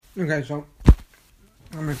Okay, so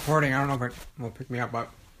I'm recording. I don't know if it will pick me up, but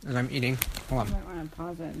as I'm eating, hold on. You might want to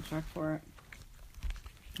pause it and check for it.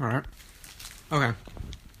 All right. Okay.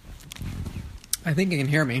 I think you can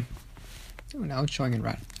hear me. Oh, now it's showing in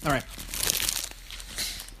red. All right.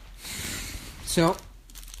 So,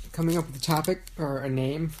 coming up with a topic or a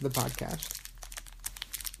name for the podcast.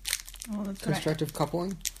 Oh, that's Constructive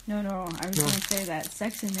coupling. No, I was going to say that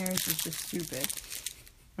sex and marriage is just stupid.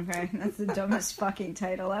 Okay? That's the dumbest fucking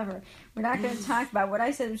title ever. We're not going to talk about what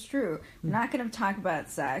I said was true. We're not going to talk about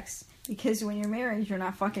sex because when you're married, you're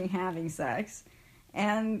not fucking having sex.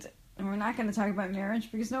 And we're not going to talk about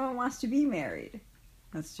marriage because no one wants to be married.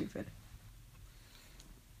 That's stupid.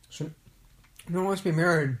 So, no one wants to be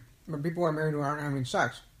married, but people are married who aren't having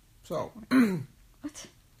sex. So. What?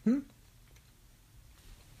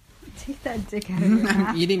 Take that dick out of your mouth.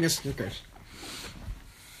 I'm eating a Snickers.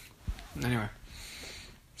 Anyway.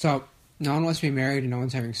 So, no one wants to be married and no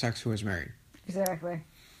one's having sex who is married. Exactly.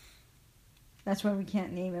 That's why we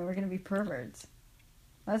can't name it. We're going to be perverts.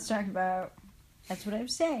 Let's talk about... That's what I'm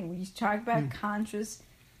saying. We talk about conscious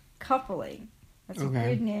coupling. That's a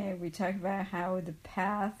good name. We talk about how the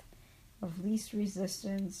path of least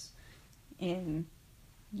resistance in,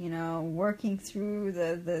 working through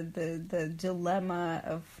the dilemma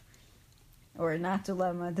of... Or not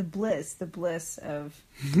dilemma, the bliss of...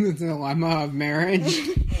 The dilemma of marriage?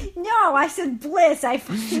 No, I said bliss. I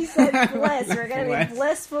fucking said bliss. We're going to be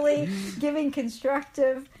blissfully giving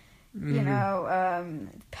constructive,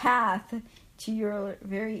 path to your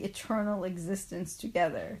very eternal existence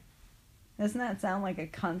together. Doesn't that sound like a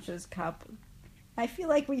conscious couple? I feel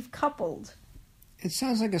like we've coupled. It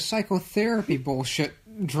sounds like a psychotherapy bullshit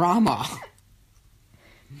drama.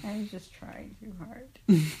 I was just trying too hard.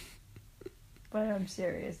 But I'm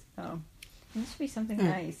serious. No. It must be something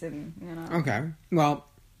nice and, Okay. Well,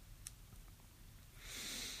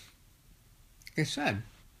 like I said,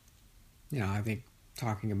 I think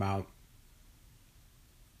talking about...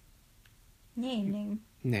 Name.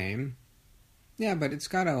 Yeah, but it's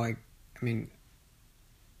gotta,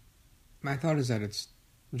 my thought is that it's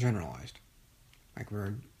generalized. Like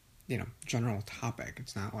we're, general topic.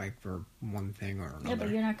 It's not like we're one thing or another. Yeah, but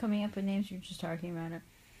you're not coming up with names. You're just talking about it.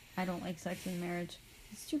 I don't like sex and marriage.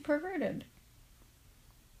 It's too perverted.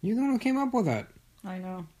 You're the one who came up with it. I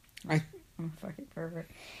know. I'm a fucking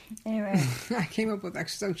pervert. Anyway. I came up with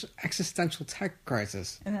existential tech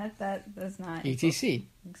crisis. And that's not... ETC.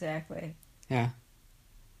 Exactly. Yeah.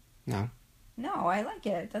 No. No, I like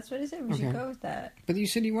it. That's what I said. We should go with that. But you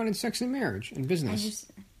said you wanted sex and marriage and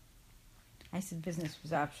business. I said business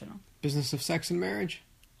was optional. Business of sex and marriage?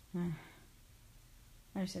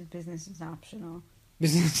 I said business is optional.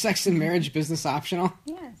 Business, sex and marriage, business optional?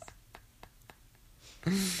 Yes.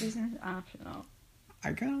 Business optional.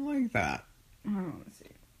 I kind of like that. I don't want to see.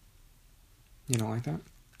 You don't like that?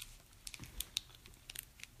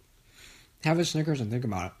 Have a Snickers and think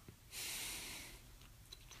about it.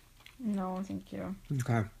 No, thank you.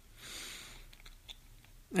 Okay.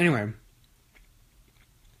 Anyway.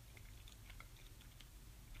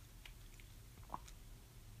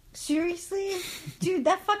 Seriously? Dude,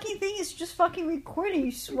 that fucking thing is just fucking recording.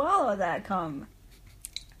 You swallow that cum.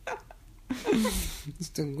 It's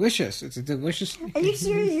delicious. It's a delicious... Are you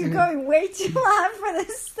serious? You're going way too loud for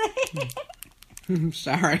this thing. I'm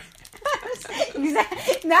sorry.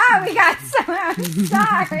 Now we got some. I'm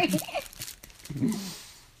sorry.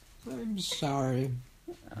 I'm sorry.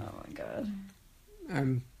 Oh my god.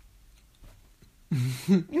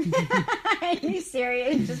 Are you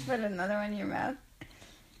serious? Just put another one in your mouth.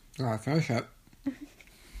 Oh, finish it.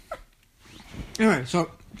 Anyway,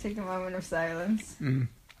 so... Take a moment of silence.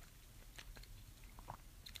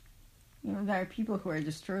 There are people who are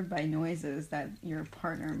disturbed by noises that your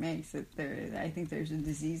partner makes. I think there's a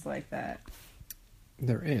disease like that.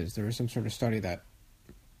 There is some sort of study that...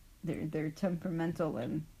 They're temperamental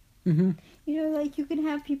and... you can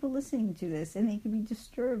have people listening to this and they can be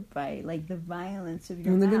disturbed by, the violence of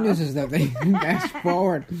your mouth. The good news is that they fast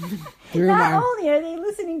forward through Not only are they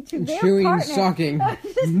listening to their chewing, partner... sucking. I'm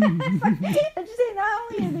just saying, not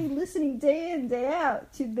only are they listening day in, day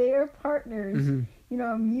out to their partners,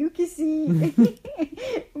 mucusy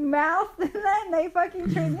mouth, and then they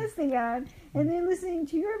fucking turn this thing on, and they're listening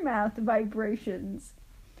to your mouth vibrations.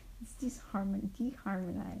 It's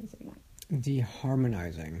deharmonizing.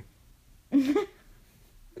 Deharmonizing.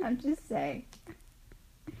 I'm just saying.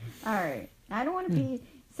 Alright. I don't want to be...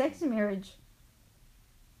 Sex and marriage,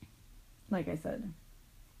 like I said.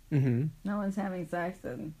 No one's having sex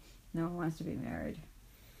and no one wants to be married.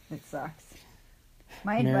 It sucks.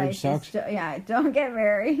 My Marriage advice sucks? is... don't get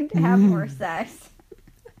married. Have more sex.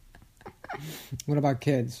 What about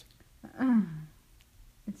kids?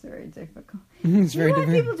 It's very difficult. It's very you want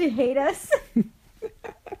difficult. people to hate us?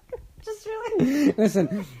 Just really...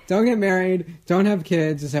 Listen, don't get married, don't have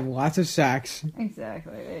kids, just have lots of sex.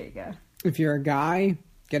 Exactly, there you go. If you're a guy,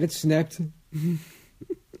 get it snipped.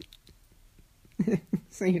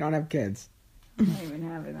 So you don't have kids. I'm not even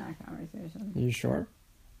having that conversation. Are you sure?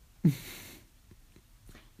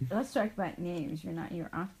 Let's talk about names. You're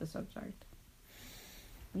off the subject.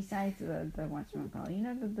 Besides the whatchamacallit, you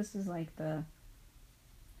know that this is like the...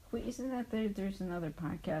 Wait, isn't that there's another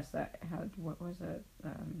podcast that had, what was it?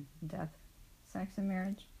 Death, Sex and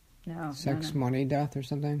Marriage? No. Sex, money, death, or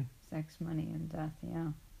something? Sex, money, and death, yeah.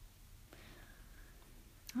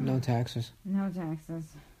 No taxes. No taxes.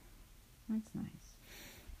 That's nice.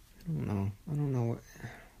 I don't know.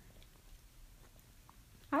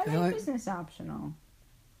 I like business optional.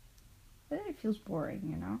 But then it feels boring,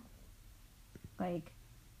 you know? Like,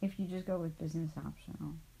 if you just go with business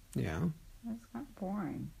optional. Yeah. That's kind of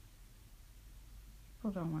boring.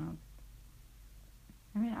 People don't want to...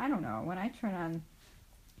 I mean, I don't know. When I turn on...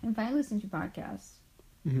 If I listen to podcasts...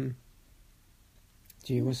 Mm-hmm.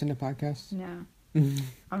 Do you listen to podcasts? No.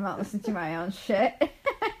 I'm not listening to my own shit.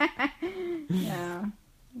 No.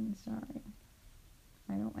 I'm sorry.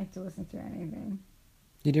 I don't like to listen to anything.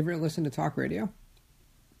 Did you ever listen to talk radio?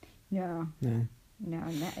 No. No. No.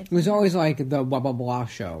 It was always like the blah blah blah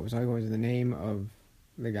show. It was always the name of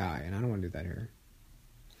the guy, and I don't want to do that here.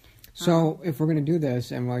 So if we're gonna do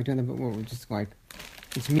this, and we're like doing the, we're just like,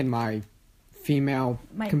 it's me and my female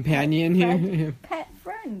companion here. Pet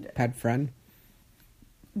friend. Pet friend.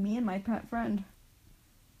 Me and my pet friend.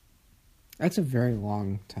 That's a very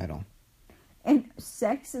long title. And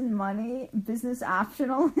sex and money, business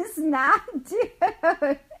optional is not,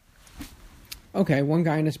 dude. Okay, one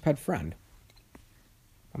guy and his pet friend.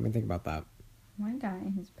 I'm gonna think about that. One guy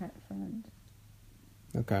and his pet friend.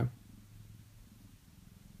 Okay.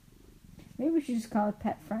 Maybe we should just call it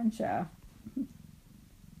Pet Friend Show. The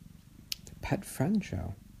Pet Friend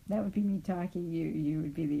Show. That would be me talking. You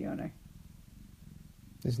would be the owner.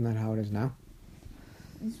 Isn't that how it is now?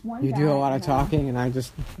 Just one You guy, do a lot of talking, and I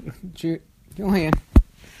just... Julian.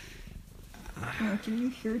 Oh, can you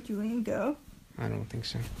hear Julian go? I don't think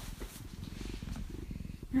so.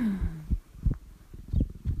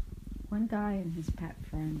 One guy and his pet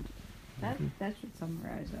friend. That should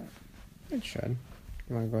summarize it. It should.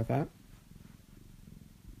 You want to go with that?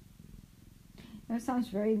 That sounds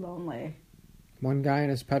very lonely. One guy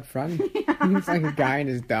and his pet friend? It's like a guy and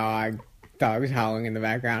his dog. Dog's howling in the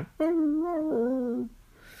background. That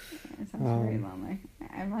sounds very lonely.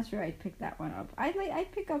 I'm not sure I'd pick that one up.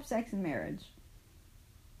 I'd pick up Sex and Marriage.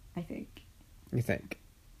 I think. You think?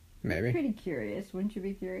 Maybe. I'm pretty curious. Wouldn't you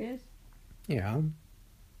be curious? Yeah.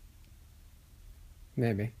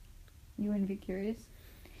 Maybe. You wouldn't be curious?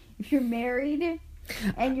 If you're married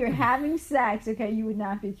and you're having sex, okay, you would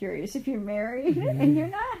not be curious. If you're married and you're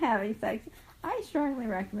not having sex, I strongly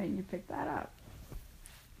recommend you pick that up.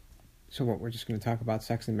 So what, we're just going to talk about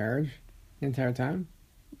sex and marriage the entire time?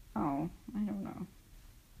 Oh, I don't know.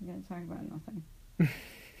 We're going to talk about nothing.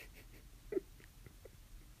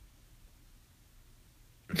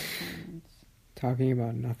 Talking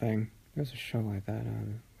about nothing. There's a show like that.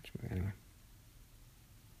 Anyway.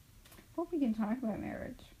 Hope we can talk about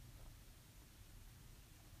marriage.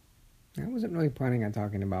 I wasn't really planning on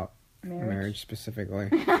talking about marriage specifically.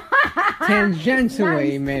 Nice.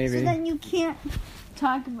 Tangentially, maybe. So then you can't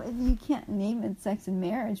talk about, you can't name it Sex and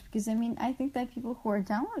Marriage, because I mean, I think that people who are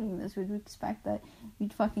downloading this would expect that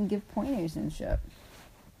you'd fucking give pointers and shit.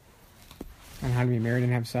 On how to be married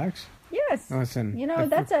and have sex? Yes. Listen. You know,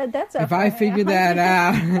 that's a. If I figured that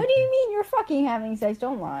out. What do you mean you're fucking having sex?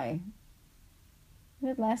 Don't lie. You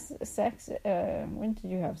had last sex, when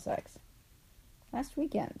did you have sex? Last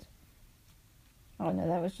weekend. Oh no,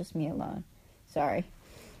 that was just me alone. Sorry.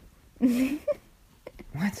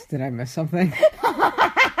 What? Did I miss something?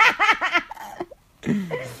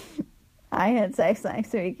 I had sex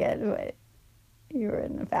last weekend, but you were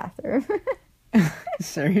in the bathroom.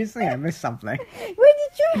 Seriously? I missed something. When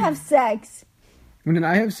did you have sex? When did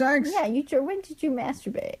I have sex? Yeah, when did you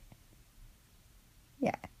masturbate?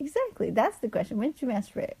 Yeah, exactly. That's the question. When did you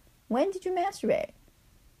masturbate? When did you masturbate?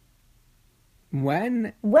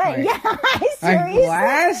 When? When? Like, Yeah, seriously. Like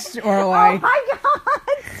last? Or like... Oh my god,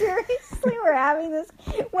 seriously, we're having this.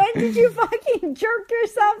 When did you fucking jerk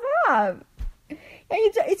yourself up?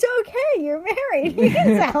 It's okay, you're married. You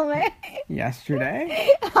can tell me. Yesterday?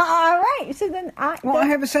 All right, so then I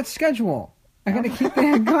have a set schedule. I gotta keep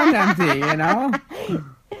the gun empty, you know?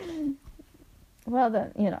 Well,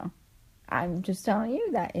 then, I'm just telling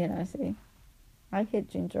you that, see. I hit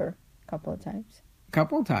Ginger couple of times.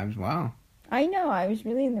 Couple of times, wow. I know, I was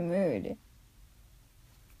really in the mood.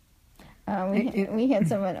 We had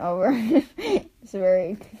someone over. It's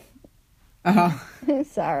very...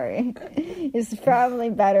 Sorry. It's probably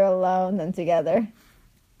better alone than together.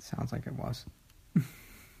 Sounds like it was.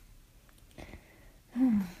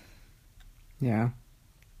 Yeah.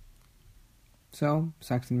 So,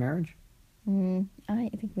 sex and marriage? I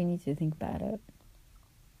think we need to think about it.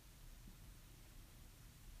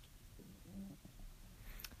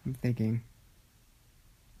 I'm thinking.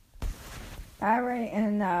 All right,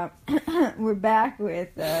 and we're back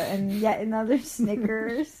with and yet another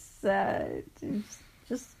Snickers.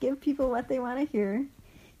 Just give people what they want to hear.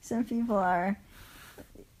 Some people are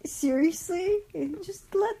seriously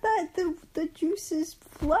just let the juices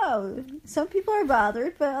flow. Some people are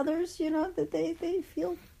bothered, but others, that they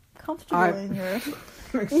feel comfortable in your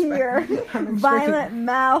violent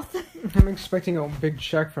mouth. I'm expecting a big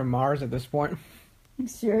check from Mars at this point.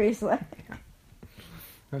 Seriously. Yeah.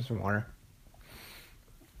 There's some water.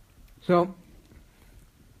 So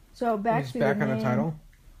back to back the on name. The title.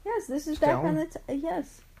 Yes, this is Still? back on the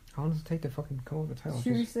yes. How long does it take to fucking come up with the title?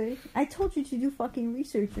 Seriously, I told you to do fucking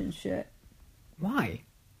research and shit. Why?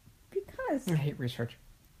 Because I hate research.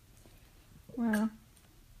 Well,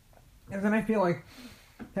 and then I feel like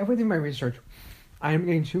halfway through my research, I am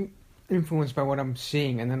getting too influenced by what I'm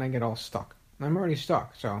seeing, and then I get all stuck. I'm already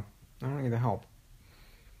stuck, so I don't need the help.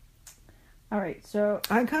 All right, so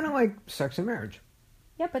I kind of like sex and marriage.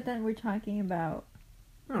 Yeah, but then we're talking about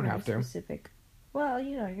I don't have to. Specific. Well,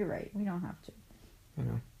 you're right. We don't have to.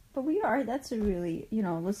 But we are. That's a really,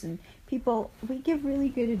 listen, people, we give really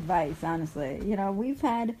good advice, honestly. We've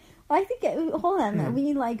had, well, I think, hold on,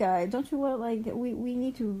 we need, don't you want, we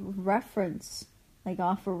need to reference, we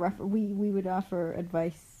would offer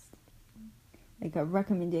advice, like a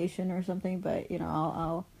recommendation or something, but,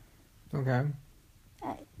 I'll. Okay.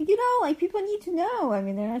 People need to know. I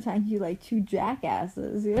mean, they're not talking to you like two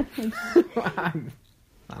jackasses, I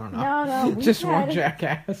don't know. No, just one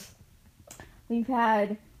jackass. We've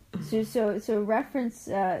had so reference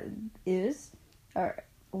is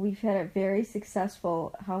we've had a very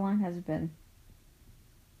successful. How long has it been?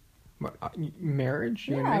 What, marriage?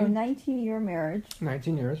 Yeah, a 19-year marriage.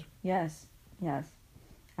 19 years. Yes.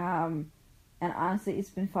 And honestly,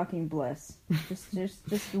 it's been fucking bliss.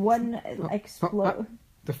 Just one explode.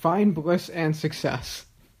 Define bliss and success.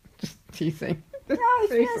 Just teasing. No,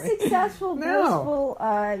 it's been a successful, blissful,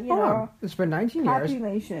 It's been 19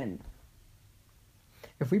 population. years.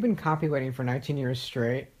 If we've been copulating for 19 years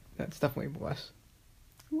straight, that's definitely bliss.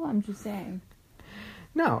 Well, I'm just saying.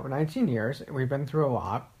 No, 19 years. We've been through a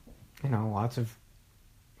lot. Lots of,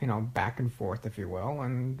 back and forth, if you will,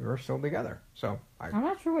 and we're still together. So I'm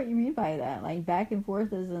not sure what you mean by that. Like, back and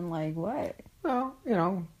forth as in, like, what? Well,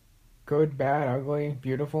 good, bad, ugly,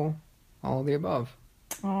 beautiful, all of the above.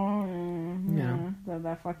 Oh, yeah.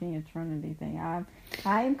 That fucking eternity thing. I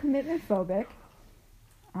am commitment phobic.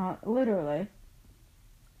 Literally.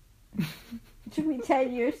 It took me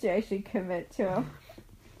 10 years to actually commit to him.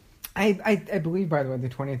 I believe, by the way, the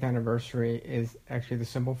 20th anniversary is actually the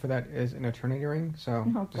symbol for that is an eternity ring.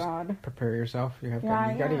 So just prepare yourself. You have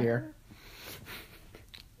got a year.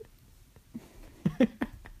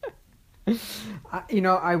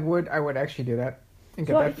 I would actually do that and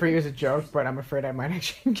get that for you as a joke, but I'm afraid I might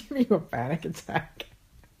actually give you a panic attack.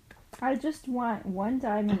 I just want one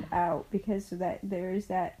diamond out because so that there is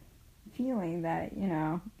that feeling that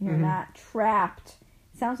you're not trapped.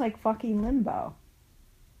 It sounds like fucking limbo.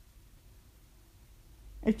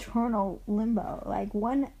 Eternal limbo. Like,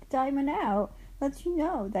 one diamond out lets you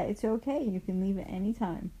know that it's okay. You can leave at any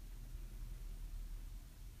time.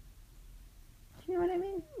 Do you know what I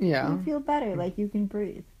mean? Yeah. You feel better, like you can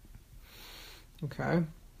breathe. Okay.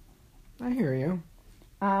 I hear you.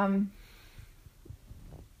 I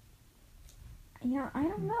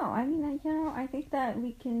don't know. I mean, I think that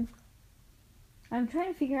we can... I'm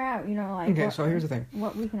trying to figure out, Okay, so here's the thing.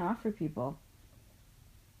 What we can offer people.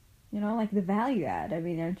 Like the value add. I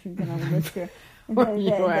mean, aren't you going to list your... we're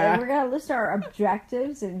going to list our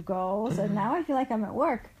objectives and goals, and now I feel like I'm at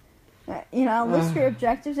work. List your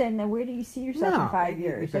objectives, and then where do you see yourself in 5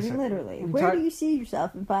 years? I mean, literally. Where do you see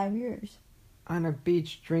yourself in 5 years? On a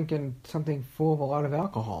beach drinking something full of a lot of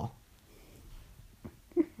alcohol.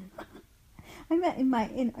 I meant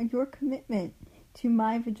in your commitment to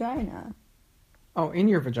my vagina. Oh, in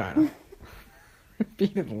your vagina.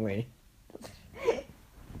 Repeatedly.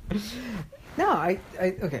 No,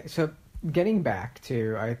 okay, so getting back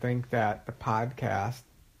to, I think that the podcast,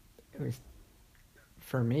 at least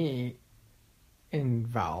for me,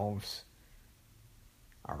 involves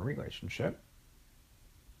our relationship.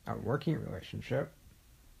 a working relationship,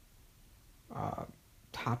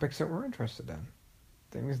 topics that we're interested in,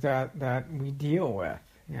 things that we deal with,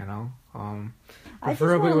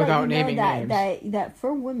 preferably without naming names. That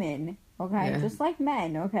for women, okay, just like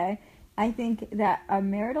men, okay, I think that a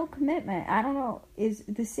marital commitment, I don't know, is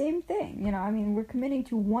the same thing. We're committing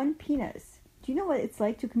to one penis. Do you know what it's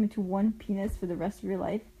like to commit to one penis for the rest of your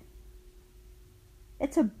life?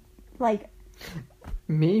 It's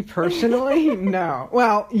Me personally, no.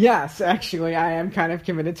 Well, yes, actually, I am kind of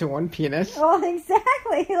committed to one penis. Well,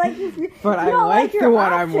 exactly. But I like the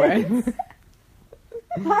one I'm with.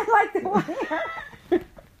 I like the one here.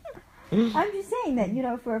 I'm just saying that,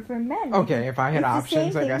 for men. Okay, if I had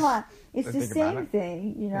options, I guess. It's the same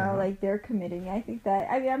thing, like they're committing. I think that,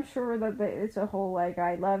 I'm sure that it's a whole,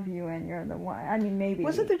 I love you and you're the one. Maybe.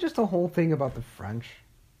 Wasn't there just a whole thing about the French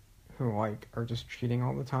who, are just cheating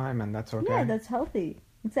all the time and that's okay? Yeah, that's healthy.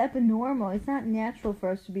 It's abnormal. It's not natural for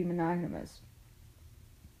us to be monogamous.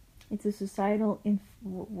 It's a societal,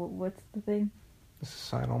 what's the thing? A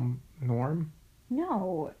societal norm?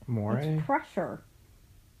 No. More? It's pressure.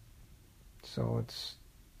 So it's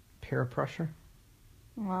peer pressure?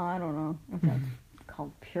 Well, I don't know if that's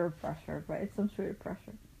called peer pressure, but it's some sort of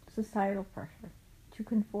pressure. Societal pressure to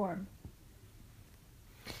conform.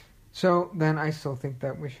 So then I still think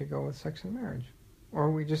that we should go with sex and marriage.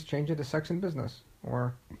 Or we just change it to sex and business.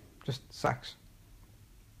 Or just sex.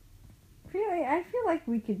 Really, I feel like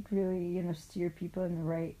we could really, steer people in the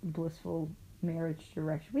right blissful marriage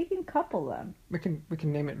direction. We can couple them. We can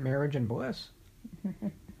name it Marriage and Bliss.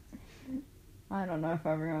 I don't know if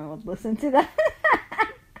everyone would listen to that.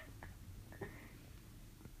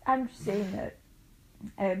 I'm just saying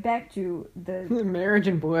that. Back to the... Marriage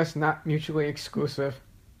and bliss, not mutually exclusive.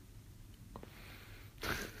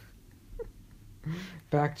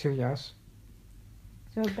 Back to, yes.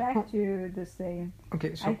 So back to this thing.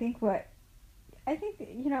 Okay, so... I think what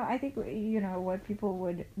people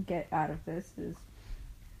would get out of this is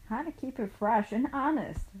how to keep it fresh and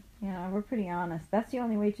honest. We're pretty honest. That's the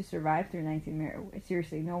only way to survive through 19 years.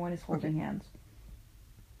 Seriously, no one is holding hands.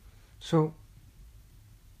 So,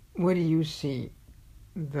 what do you see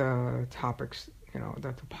the topics,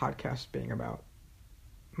 that the podcast being about?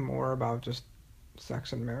 More about just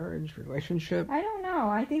sex and marriage, relationship? I don't know.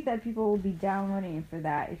 I think that people will be downloading for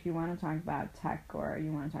that if you want to talk about tech or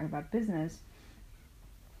you want to talk about business.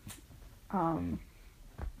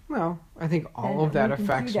 Well, I think all of that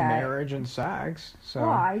affects marriage and sex. So well,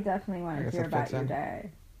 I definitely want to hear about your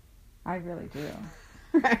day. I really do.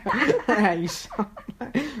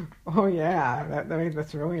 Oh yeah,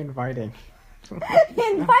 that's really inviting. Invite?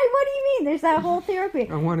 What do you mean? There's that whole therapy.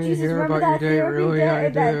 I want to hear about your day. Really, I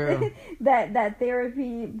do. That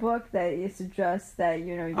therapy book that suggests that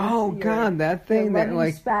God, that thing that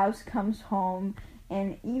your spouse comes home,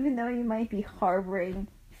 and even though you might be harboring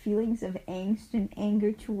feelings of angst and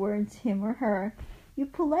anger towards him or her, you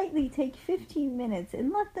politely take 15 minutes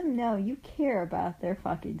and let them know you care about their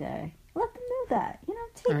fucking day. Let them know that.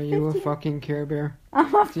 Are you a fucking Care Bear?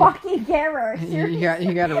 I'm a fucking Care Bear.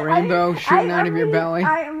 You got a rainbow shooting out of your belly?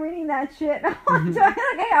 I am reading that shit. Do I look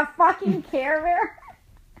like a fucking Care Bear?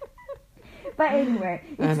 But anyway,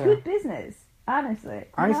 it's good business. Honestly.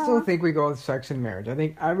 I still think we go with sex and marriage. I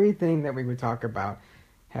think everything that we would talk about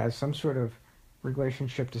has some sort of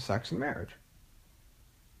relationship to sex and marriage.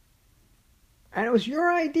 And it was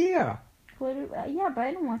your idea. Yeah, but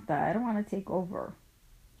I don't want that. I don't want to take over.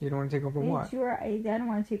 You don't want to take over what? I don't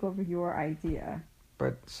want to take over your idea.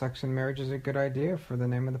 But sex and marriage is a good idea for the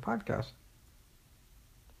name of the podcast.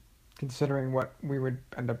 Considering what we would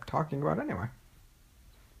end up talking about anyway.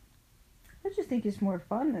 I just think it's more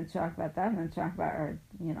fun to talk about that than talk about our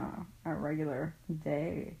regular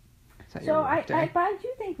day. So I do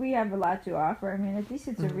think we have a lot to offer. At least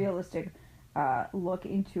it's a realistic look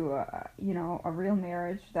into a real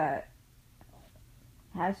marriage that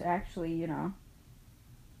has actually,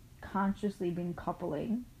 consciously been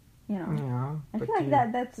coupling. Yeah. I feel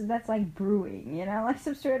like that's like brewing, like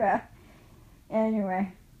some sort of.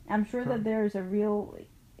 Anyway, I'm sure that there's a real.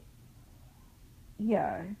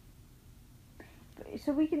 Yeah.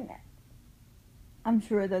 So we can. I'm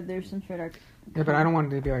sure that there's some sort of. Yeah, but I don't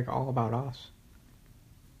want it to be all about us.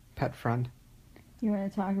 Pet friend. You want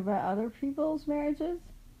to talk about other people's marriages?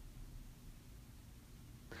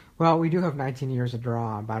 Well, we do have 19 years of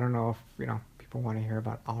draw, but I don't know if, people want to hear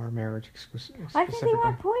about our marriage specifically. I think they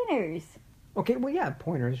want pointers. Okay, well, yeah,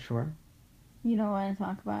 pointers, sure. You don't want to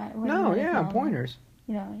talk about it? No, yeah, pointers.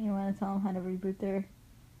 You want to tell them how to reboot their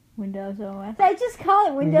Windows OS? I just call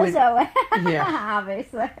it Windows OS. Yeah.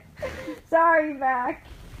 Obviously. Sorry, Mac.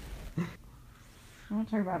 I want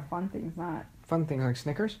to talk about fun things, not fun things like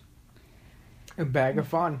Snickers. A bag of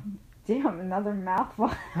fun. Damn, another mouthful.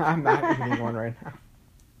 I'm not eating one right now.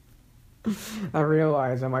 I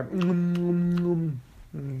realize I'm like,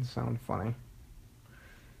 sound funny.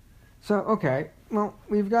 So, okay, well,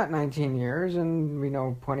 we've got 19 years, and we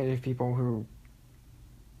know plenty of people who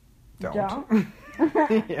don't.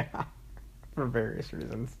 Yeah, for various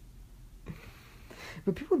reasons.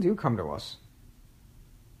 But people do come to us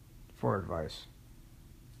for advice.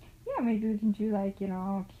 Yeah, maybe we can do like,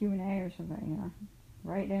 a Q&A or something,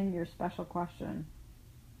 Write in your special question.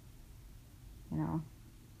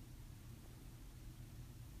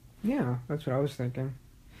 Yeah, that's what I was thinking.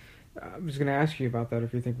 I was going to ask you about that,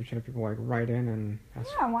 if you think we should have people, like, write in and ask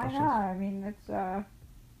questions. Yeah, why not? I mean, it's, but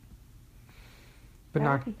that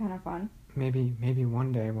not, would be kind of fun. Maybe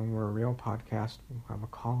one day when we're a real podcast, we'll have a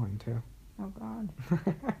call-in, too. Oh, God.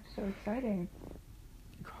 So exciting.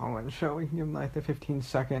 Call-in show. We can give them, like, the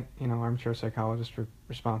 15-second, armchair psychologist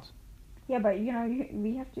response. Yeah, but, you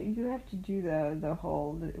have to do the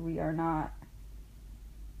whole, we are not...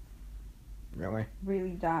 Really? Really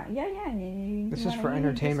dying. Yeah. This is for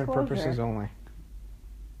entertainment purposes only.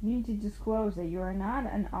 You need to disclose that you are not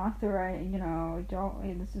an author.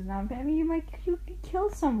 This is not. I mean, you could kill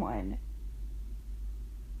someone.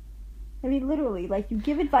 I mean, literally, like you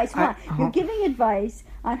give advice. You're giving advice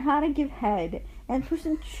on how to give head, and the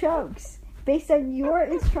person chokes based on your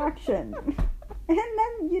instruction, and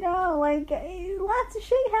then lots of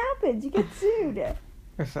shit happens. You get sued.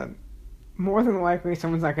 Listen, more than likely,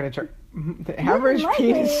 someone's not going to choke. The average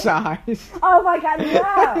penis size. Oh my God,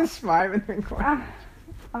 no! Is 5 3/4.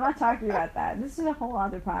 I'm not talking about that. This is a whole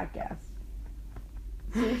other podcast.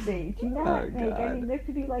 Seriously, do you not I mean, there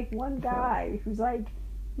could be like one guy who's like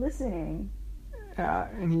listening. Yeah,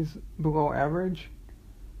 and he's below average.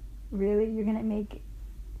 Really? You're gonna make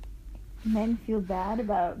men feel bad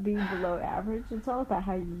about being below average? It's all about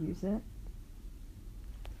how you use it.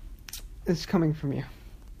 It's coming from you.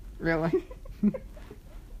 Really?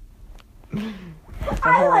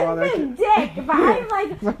 I like big dick, but I'm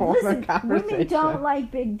like, listen, women don't like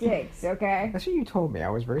big dicks, okay? That's what you told me. I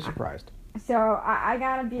was very surprised. So, I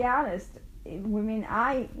gotta be honest. Women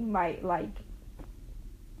I might like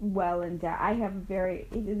well in depth. I have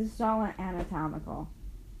this is all anatomical.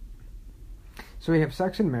 So we have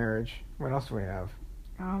sex and marriage. What else do we have?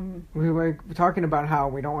 We're talking about how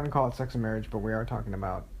we don't want to call it sex and marriage, but we are talking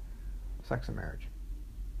about sex and marriage.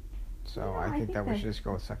 So I think that we should just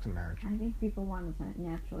go with sex and marriage. I think people want to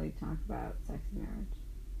naturally talk about sex and marriage.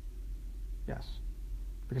 Yes.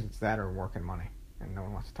 Because it's that or work and money. And no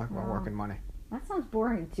one wants to talk about work and money. That sounds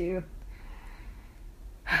boring, too.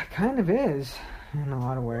 Kind of is, in a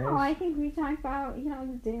lot of ways. No, I think we talk about,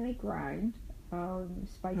 the daily grind,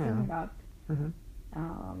 spiking up,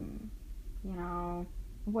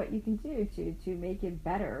 what you can do to make it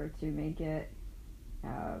better, to make it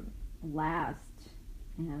last.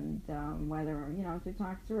 And whether to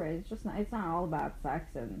talk through it, it's not all about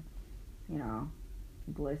sex and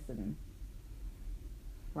bliss and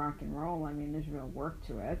rock and roll. I mean, there's real work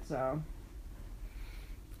to it. So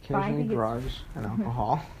occasionally drugs and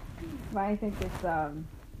alcohol. But I think it's I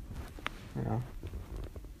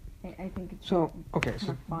think it's so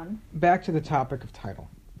fun. Back to the topic of title.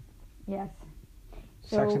 Yes.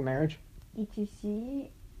 Sex and marriage.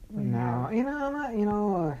 ETC. No, I'm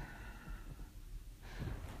not.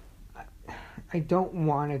 I don't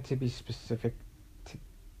want it to be specific to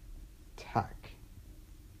tech,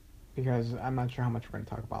 because I'm not sure how much we're going to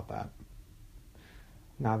talk about that.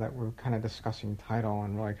 Now that we're kind of discussing title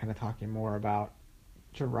and really kind of talking more about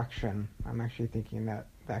direction, I'm actually thinking that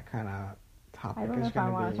kind of topic is going to be... I don't know if I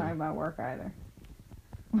want to talk about work either.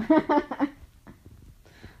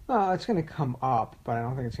 Well, it's going to come up, but I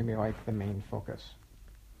don't think it's going to be like the main focus.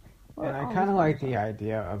 Well, and I kind of like the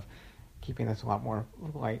idea of keeping this a lot more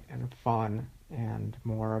light and fun and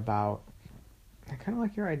more about... I kind of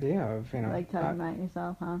like your idea of, like talking about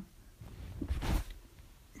yourself, huh?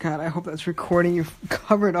 God, I hope that's recording. You've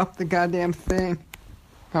covered up the goddamn thing.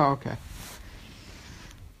 Oh, okay.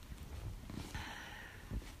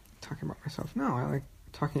 Talking about myself. No, I like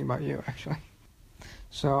talking about you, actually.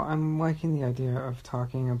 So I'm liking the idea of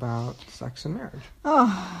talking about sex and marriage.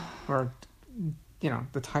 Oh. Or,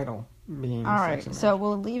 the title being all sex right, and marriage. so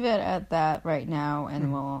we'll leave it at that right now,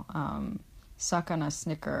 and we'll suck on a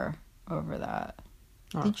Snicker over that.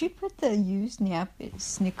 Oh. Did you put the used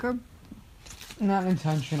Snicker? Not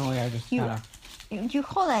intentionally, I just kind of... You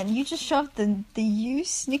hold on, you just shoved the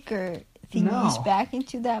used Snicker thingies back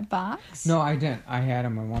into that box? No, I didn't. I had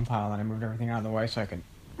them in one pile, and I moved everything out of the way so I could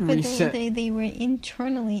But reset. they were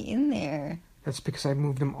internally in there. That's because I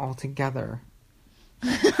moved them all together.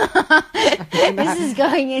 This is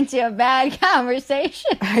going into a bad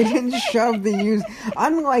conversation. I didn't shove the use.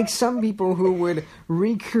 Unlike some people who would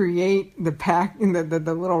recreate the pack in the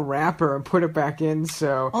little wrapper and put it back in,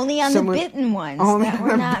 so only on the bitten ones that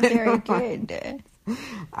were not very good.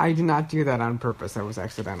 I did not do that on purpose. That was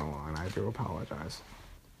accidental, and I do apologize.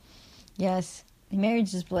 Yes,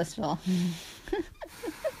 marriage is blissful.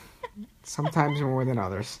 Sometimes more than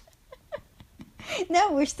others.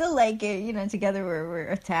 No, we're still like, you know, together we're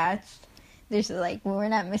attached. There's like, we're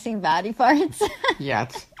not missing body parts.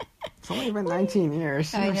 Yet. It's only been 19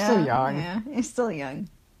 years. We're still young. Yeah, you're still young.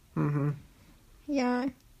 Mm-hmm. Yeah.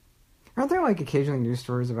 Aren't there like occasionally news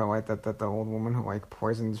stories about like that the old woman who like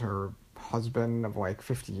poisons her husband of like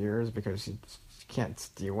 50 years because she can't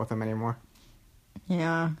deal with him anymore?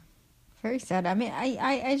 Yeah. Very sad. I mean,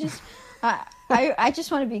 I just... I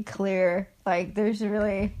just want to be clear. Like, there's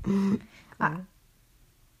really...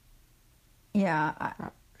 yeah.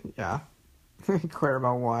 Yeah. Clear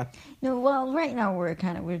about what? No, well, right now we're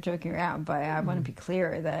joking around, but I want to be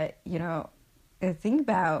clear that, you know, the thing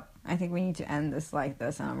about... I think we need to end this like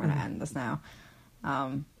this, and I'm going to end this now.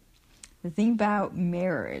 The thing about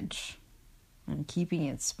marriage and keeping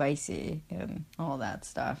it spicy and all that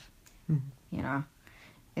stuff, you know,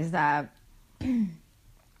 is that...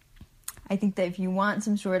 I think that if you want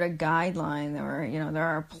some sort of guideline, there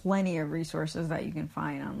are plenty of resources that you can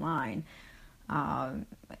find online,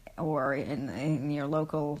 or in your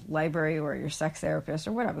local library or your sex therapist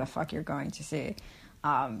or whatever the fuck you're going to see.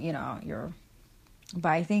 But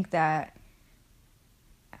I think that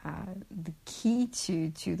the key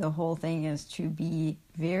to the whole thing is to be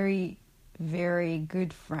very, very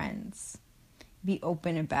good friends. Be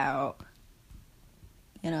open about,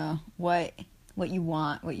 you know, what you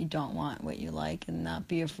want, what you don't want, what you like, and not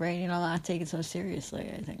be afraid, you know, not take it so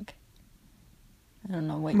seriously, I think. I don't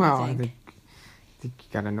know what you think. I think you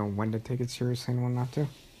gotta know when to take it seriously and when not to.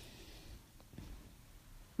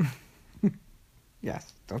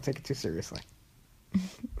 Yes, don't take it too seriously.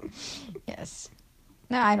 Yes.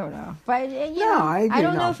 No, I don't know. But, I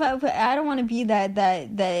don't know if I don't want to be that.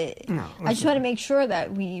 No, I just want to make sure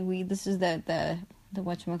that we this is the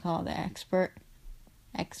whatchamacallit, the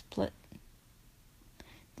explit.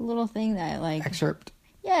 The little thing that like excerpt.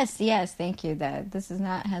 Yes, thank you. That this has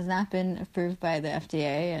not been approved by the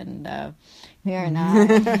FDA, and we are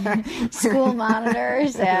not school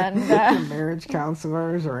monitors and marriage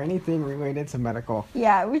counselors or anything related to medical.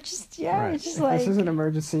 Yeah, we're just right. We're just if like, this is an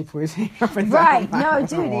emergency, please hang up and dial 911. Right, no,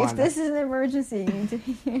 dude, if this is an emergency, you need to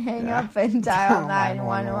hang up and dial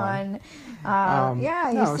 911.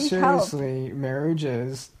 No, seek seriously, help. Marriage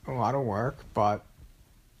is a lot of work, but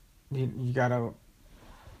you gotta.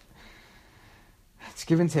 It's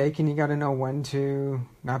give and take, and you got to know when to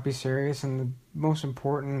not be serious. And the most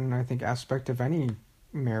important, I think, aspect of any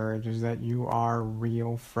marriage is that you are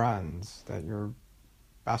real friends, that you're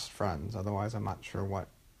best friends. Otherwise, I'm not sure what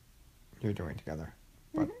you're doing together.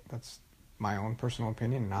 But that's my own personal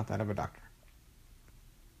opinion, not that of a doctor.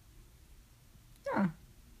 Yeah.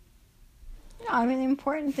 No, I mean, the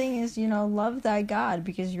important thing is, love thy God,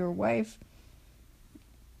 because your wife...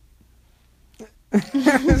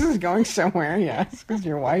 This is going somewhere, yes, because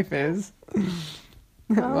your wife is.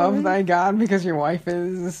 Love thy God because your wife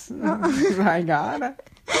is thy God?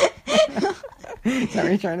 Is that what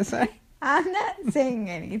you're trying to say? I'm not saying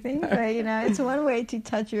anything, but, it's one way to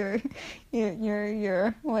touch your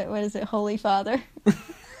what is it, Holy Father?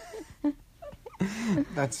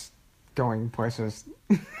 That's going places.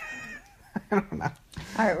 I don't know.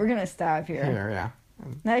 All right, we're going to stop here. Yeah.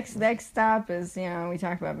 Next stop is, we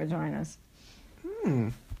talk about vaginas.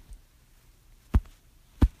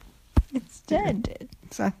 It's dead.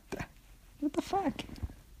 It's not dead. What the fuck?